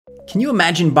Can you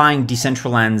imagine buying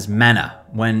Decentraland's Mana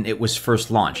when it was first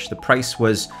launched? The price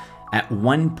was at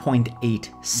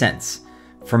 1.8 cents.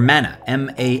 For Mana,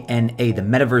 M-A-N-A, the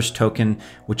Metaverse token,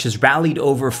 which has rallied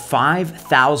over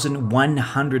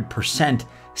 5,100%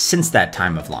 since that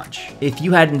time of launch. If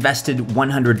you had invested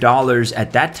 $100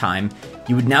 at that time,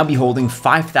 you would now be holding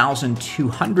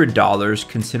 $5,200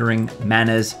 considering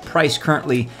Mana's price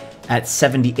currently at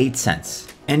 78 cents.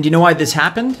 And you know why this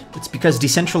happened? It's because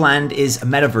Decentraland is a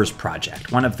metaverse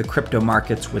project, one of the crypto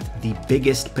markets with the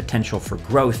biggest potential for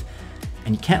growth.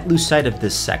 And you can't lose sight of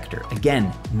this sector. Again,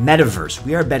 metaverse,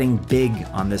 we are betting big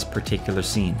on this particular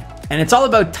scene. And it's all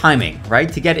about timing,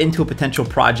 right? To get into a potential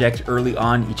project early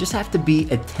on, you just have to be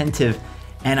attentive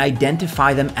and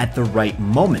identify them at the right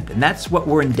moment. And that's what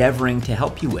we're endeavoring to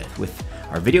help you with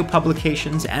our video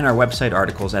publications and our website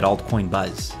articles at Altcoin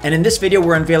Buzz. And in this video,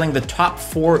 we're unveiling the top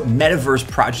 4 metaverse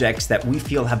projects that we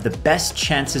feel have the best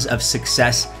chances of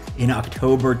success in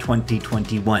October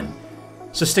 2021.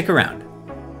 So stick around.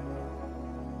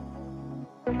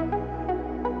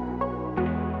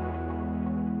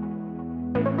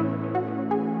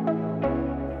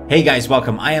 Hey guys,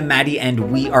 welcome. I am Maddie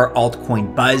and we are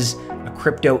Altcoin Buzz, a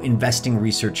crypto investing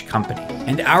research company.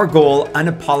 And our goal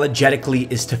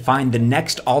unapologetically is to find the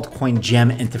next altcoin gem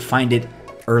and to find it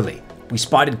early. We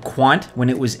spotted Quant when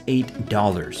it was $8,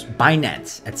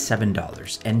 Binance at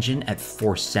 $7, Engine at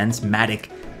 4 cents, Matic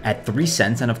at 3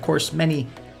 cents, and of course many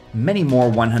more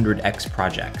 100x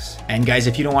projects. And guys,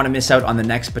 if you don't want to miss out on the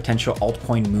next potential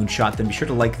altcoin moonshot, then be sure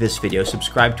to like this video,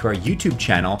 subscribe to our YouTube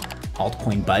channel,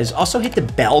 Altcoin Buzz. Also hit the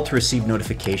bell to receive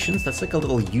notifications. That's like a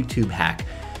little YouTube hack.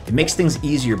 It makes things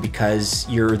easier because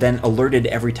you're then alerted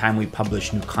every time we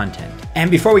publish new content.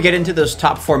 And before we get into those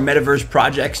top 4 metaverse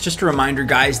projects, just a reminder,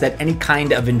 guys, that any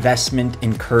kind of investment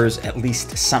incurs at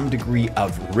least some degree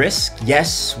of risk.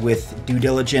 Yes, with due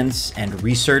diligence and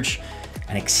research,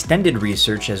 and extended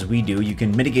research as we do, you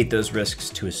can mitigate those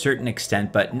risks to a certain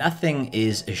extent, but nothing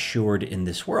is assured in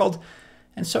this world.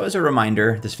 And so as a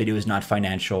reminder, this video is not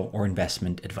financial or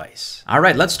investment advice. All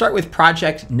right, let's start with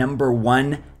project number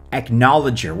 1,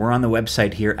 Acknowledger. We're on the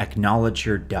website here,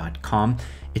 acknowledger.com.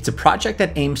 It's a project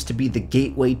that aims to be the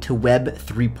gateway to Web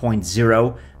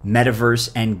 3.0, metaverse,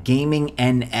 and gaming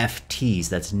NFTs,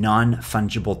 that's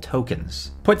non-fungible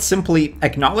tokens. Put simply,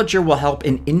 Acknowledger will help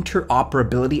in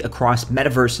interoperability across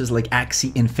metaverses like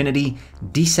Axie Infinity,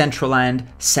 Decentraland,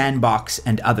 Sandbox,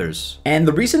 and others. And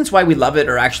the reasons why we love it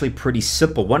are actually pretty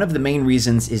simple. One of the main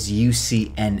reasons is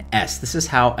UCNS. This is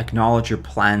how Acknowledger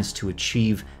plans to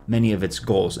achieve many of its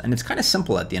goals. And it's kind of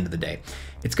simple at the end of the day.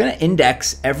 It's going to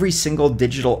index every single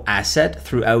digital asset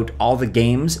throughout all the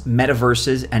games,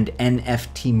 metaverses, and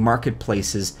NFT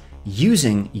marketplaces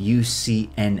using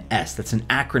UCNS. That's an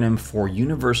acronym for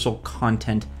Universal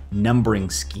Content Numbering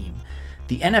Scheme.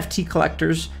 The NFT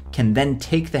collectors can then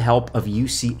take the help of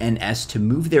UCNS to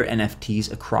move their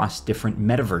NFTs across different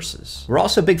metaverses. We're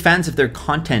also big fans of their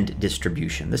content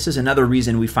distribution. This is another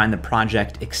reason we find the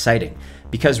project exciting,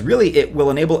 because really it will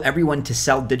enable everyone to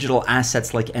sell digital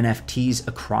assets like NFTs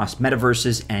across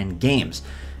metaverses and games.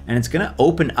 And it's going to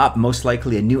open up most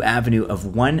likely a new avenue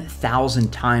of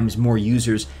 1,000 times more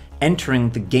users entering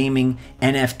the gaming,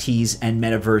 NFTs, and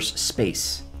metaverse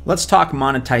space. Let's talk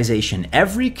monetization.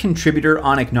 Every contributor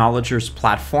on Acknowledger's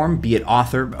platform, be it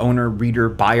author, owner, reader,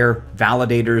 buyer,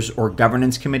 validators, or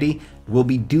governance committee, will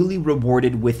be duly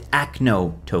rewarded with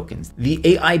Ackno tokens. The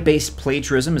AI-based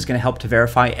plagiarism is going to help to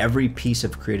verify every piece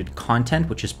of created content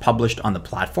which is published on the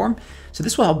platform. So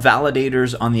this will help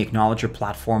validators on the Acknowledger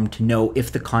platform to know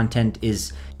if the content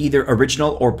is either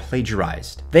original or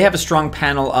plagiarized. They have a strong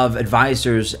panel of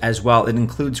advisors as well. It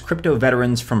includes crypto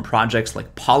veterans from projects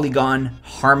like Polygon,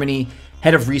 Harmony,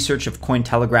 head of research of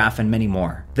Cointelegraph, and many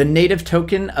more. The native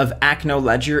token of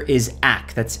Acknoledger is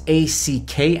ACK, that's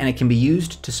A-C-K, and it can be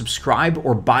used to subscribe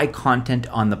or buy content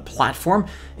on the platform.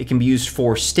 It can be used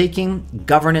for staking,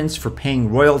 governance, for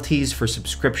paying royalties, for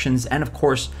subscriptions, and of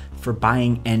course, for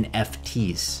buying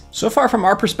NFTs. So far from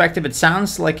our perspective, it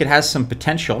sounds like it has some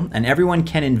potential, and everyone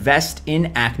can invest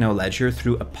in Acknoledger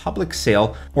through a public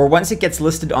sale, or once it gets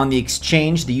listed on the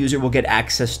exchange, the user will get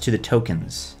access to the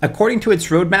tokens. According to its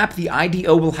roadmap, the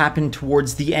IDO will happen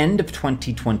towards the end of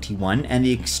 2021, and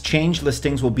the exchange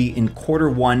listings will be in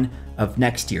Q1 of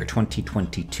next year,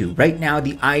 2022. Right now,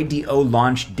 the IDO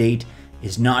launch date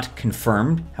is not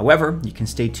confirmed. However, you can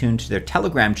stay tuned to their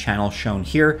Telegram channel shown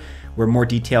here, where more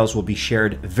details will be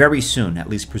shared very soon, at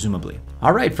least presumably.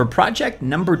 All right, for project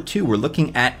number 2, we're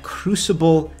looking at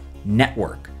Crucible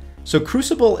Network. So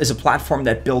Crucible is a platform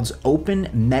that builds open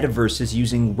metaverses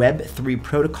using Web3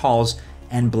 protocols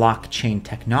and blockchain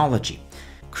technology.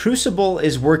 Crucible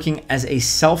is working as a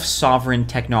self-sovereign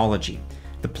technology.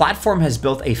 The platform has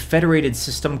built a federated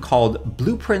system called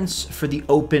Blueprints for the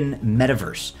Open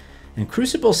Metaverse. And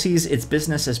Crucible sees its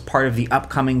business as part of the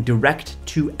upcoming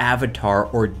direct-to-avatar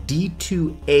or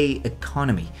D2A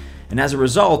economy. And as a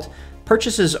result,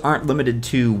 purchases aren't limited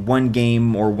to one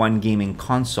game or one gaming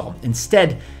console.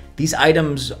 Instead, these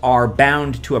items are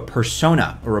bound to a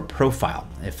persona or a profile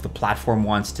if the platform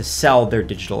wants to sell their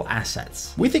digital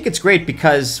assets. We think it's great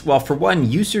because, well, for one,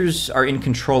 users are in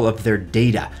control of their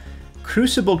data.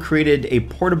 Crucible created a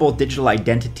portable digital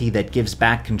identity that gives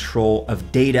back control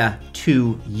of data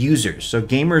to users. So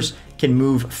gamers can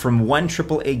move from one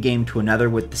AAA game to another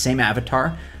with the same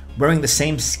avatar, wearing the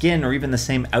same skin or even the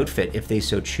same outfit if they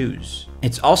so choose.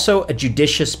 It's also a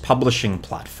judicious publishing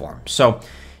platform. So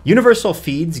Universal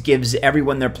Feeds gives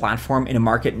everyone their platform in a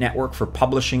market network for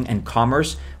publishing and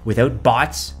commerce without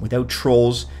bots, without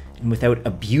trolls, and without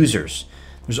abusers.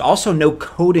 There's also no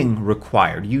coding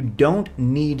required. You don't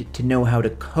need to know how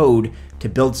to code to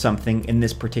build something in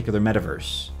this particular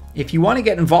metaverse. If you want to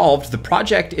get involved, the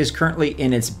project is currently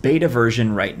in its beta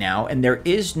version right now, and there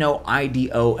is no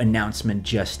IDO announcement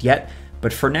just yet.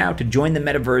 But for now, to join the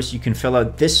metaverse, you can fill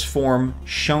out this form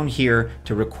shown here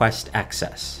to request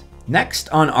access. Next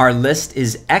on our list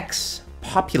is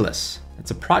Populus.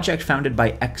 It's a project founded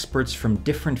by experts from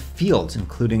different fields,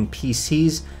 including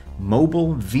PCs,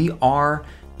 mobile, VR,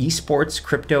 esports,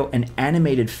 crypto, and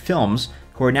animated films,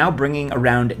 who are now bringing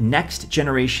around next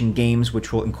generation games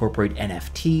which will incorporate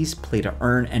NFTs, play to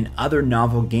earn, and other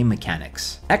novel game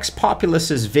mechanics.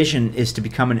 Populus's vision is to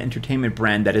become an entertainment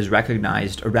brand that is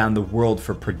recognized around the world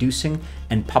for producing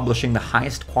and publishing the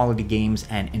highest quality games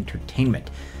and entertainment.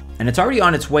 And it's already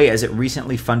on its way as it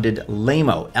recently funded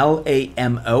Lamo,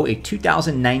 L-A-M-O, a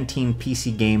 2019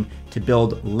 PC game to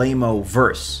build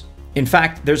Lamoverse. In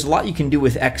fact, there's a lot you can do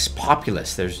with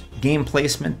Populus. There's game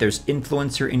placement, there's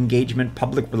influencer engagement,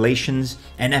 public relations,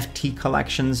 NFT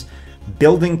collections,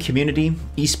 building community,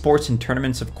 esports and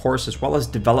tournaments, of course, as well as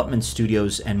development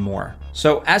studios and more.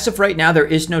 So as of right now, there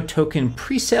is no token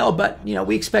pre-sale, but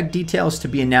we expect details to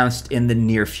be announced in the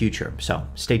near future. So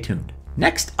stay tuned.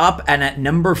 Next up, and at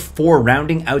number 4,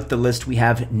 rounding out the list, we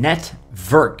have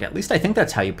Netvrk. At least I think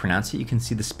that's how you pronounce it. You can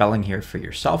see the spelling here for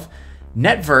yourself.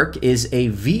 Netvrk is a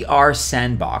VR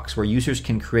sandbox where users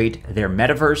can create their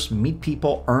metaverse, meet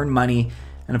people, earn money,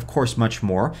 and of course much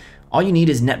more. All you need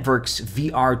is Netvrk's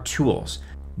VR tools.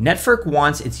 Netvrk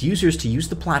wants its users to use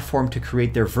the platform to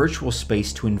create their virtual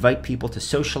space to invite people to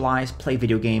socialize, play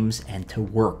video games, and to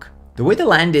work. The way the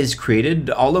land is created,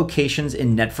 all locations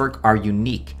in Netvrk are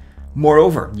unique.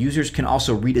 Moreover, users can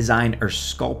also redesign or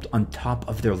sculpt on top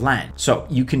of their land. So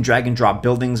you can drag and drop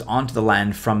buildings onto the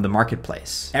land from the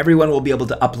marketplace. Everyone will be able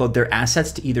to upload their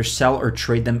assets to either sell or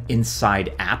trade them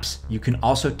inside apps. You can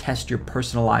also test your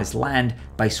personalized land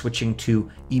by switching to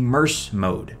immerse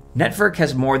mode. Netvrk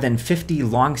has more than 50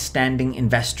 long-standing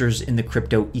investors in the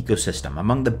crypto ecosystem.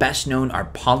 Among the best known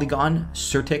are Polygon,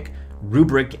 Certic,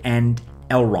 Rubrik, and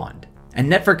Elrond. And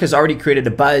Netvrk has already created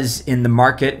a buzz in the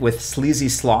market with Sleazy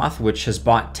Sloth, which has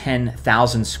bought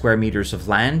 10,000 square meters of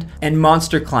land, and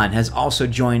Monster Clan has also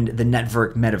joined the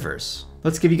Netvrk metaverse.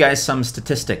 Let's give you guys some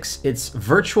statistics. Its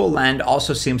virtual land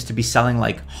also seems to be selling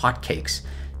like hotcakes.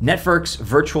 Netvrk's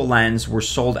virtual lands were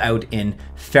sold out in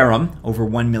Ferrum, over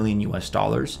 $1 million US,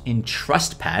 in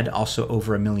TrustPad, also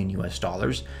over $1 million US,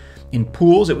 in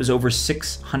Pools, it was over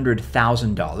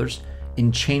 $600,000, in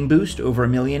Chain Boost, over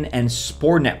 $1 million, and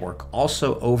Spore Network,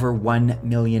 also over $1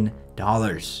 million.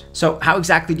 So how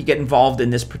exactly do you get involved in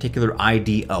this particular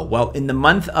IDO? Well, in the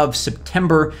month of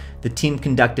September, the team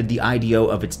conducted the IDO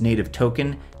of its native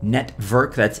token,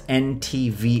 Netvrk, that's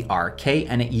NTVRK,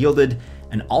 and it yielded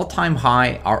an all-time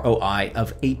high ROI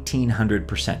of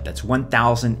 1,800%. That's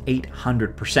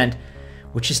 1,800%,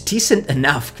 which is decent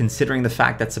enough considering the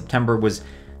fact that September was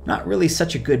not really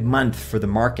such a good month for the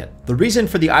market. The reason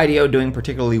for the IDO doing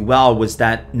particularly well was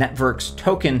that Netvrk's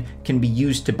token can be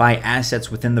used to buy assets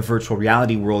within the virtual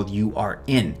reality world you are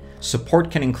in.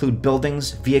 Support can include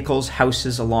buildings, vehicles,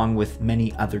 houses, along with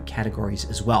many other categories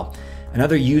as well.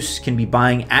 Another use can be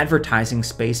buying advertising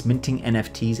space, minting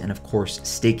NFTs, and of course,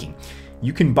 staking.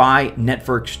 You can buy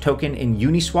Netvrk's token in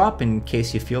Uniswap in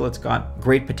case you feel it's got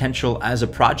great potential as a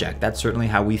project. That's certainly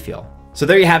how we feel. So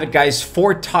there you have it, guys.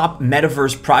 4 top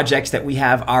metaverse projects that we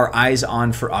have our eyes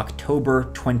on for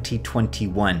October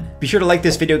 2021. Be sure to like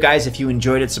this video, guys. If you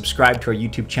enjoyed it, subscribe to our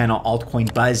YouTube channel,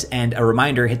 Altcoin Buzz, and a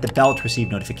reminder, hit the bell to receive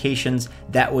notifications.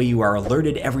 That way you are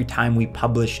alerted every time we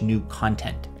publish new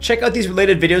content. Check out these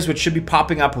related videos, which should be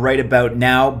popping up right about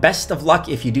now. Best of luck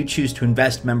if you do choose to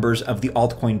invest, members of the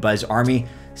Altcoin Buzz Army.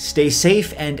 Stay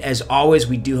safe, and as always,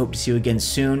 we do hope to see you again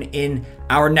soon in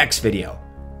our next video.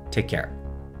 Take care.